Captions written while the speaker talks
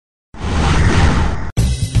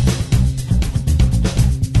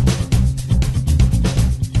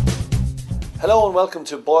Hello and welcome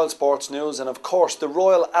to Boyle Sports News, and of course the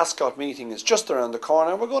Royal Ascot meeting is just around the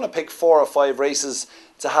corner. We're going to pick 4 or 5 races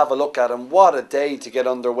to have a look at, and what a day to get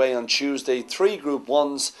underway on Tuesday. 3 Group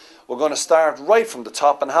 1s. We're going to start right from the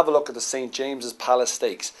top and have a look at the St James's Palace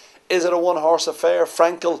Stakes. Is it a one-horse affair?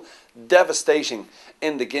 Frankel, devastating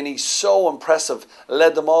in the Guineas, so impressive,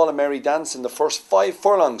 led them all a merry dance in the first 5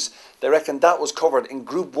 furlongs. They reckon that was covered in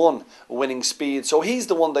Group 1 winning speed, so he's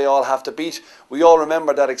the one they all have to beat. We all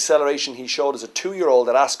remember that acceleration he showed as a 2-year-old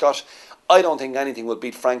at Ascot. I don't think anything will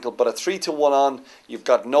beat Frankel, but at 3-1 on, you've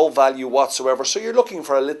got no value whatsoever, so you're looking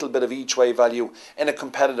for a little bit of each way value in a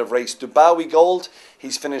competitive race. Dubawi Gold,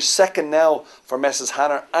 he's finished second now for Messrs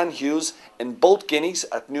Hanner and Hughes in both Guineas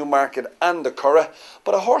at Newmarket and the Curragh.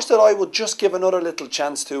 But a horse that I would just give another little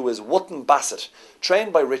chance to is Wootton Bassett,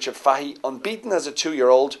 trained by Richard Fahey, unbeaten as a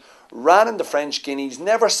 2-year-old. Ran in the French Guineas,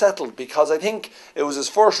 never settled because I think it was his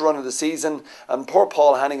first run of the season and poor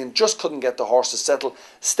Paul Hannigan just couldn't get the horse to settle.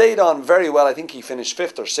 Stayed on very well. I think he finished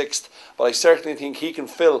 5th or 6th, but I certainly think he can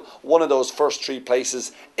fill one of those first 3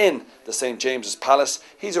 places in the St James's Palace.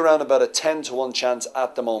 He's around about a 10-1 chance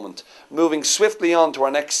at the moment. Moving swiftly on to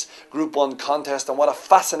our next Group 1 contest, and what a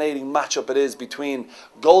fascinating matchup it is between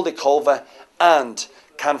Goldacova and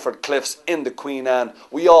Canford Cliffs in the Queen Anne.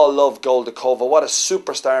 We all love Goldacova. What a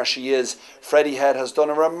superstar she is. Freddie Head has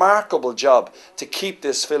done a remarkable job to keep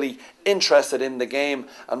this filly interested in the game,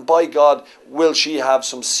 and by God will she have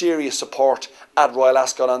some serious support at Royal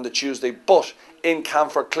Ascot on the Tuesday. But in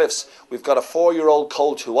Canford Cliffs, we've got a 4-year-old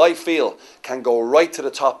colt who I feel can go right to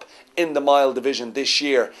the top in the mile division this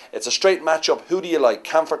year. It's a straight matchup. Who do you like?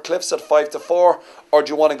 Canford Cliffs at 5-4, or do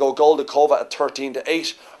you want to go Goldacova at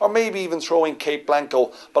 13-8, or maybe even throw in Cape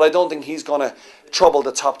Blanco? But I don't think he's going to trouble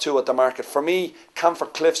the top 2 at the market. For me,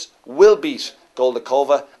 Canford Cliffs will beat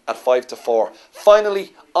Goldacova at 5-4.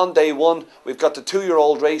 Finally, on day 1, we've got the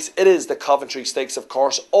 2-year-old race. It is the Coventry Stakes, of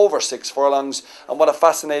course, over 6 furlongs. And what a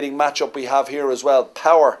fascinating matchup we have here as well.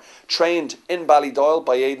 Power, trained in Ballydoyle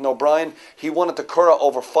by Aidan O'Brien. He won at the Curragh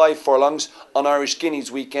over 5 furlongs on Irish Guineas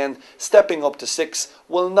weekend. Stepping up to 6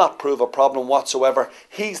 will not prove a problem whatsoever.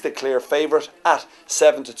 He's the clear favourite at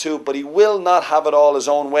 7-2, but he will not have it all his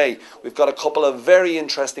own way. We've got a couple of very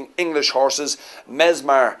interesting English horses.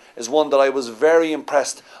 Mesmar is one that I was very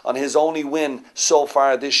impressed on his only win so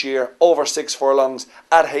far this year, over 6 furlongs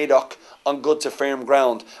at Haydock on good to firm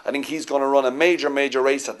ground. I think he's going to run a major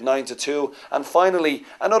race at 9-2. And finally,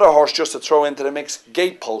 another horse just to throw into the mix,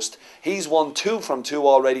 Gatepost. He's won 2 from 2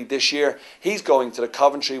 already this year. He's going to the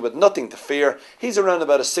Coventry with nothing to fear. He's around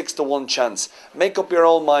about a 6-1 chance. Make up your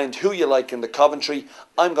own mind who you like in the Coventry.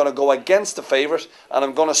 I'm going to go against the favourite, and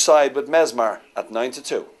I'm going to side with Mesmar at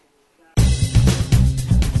 9-2.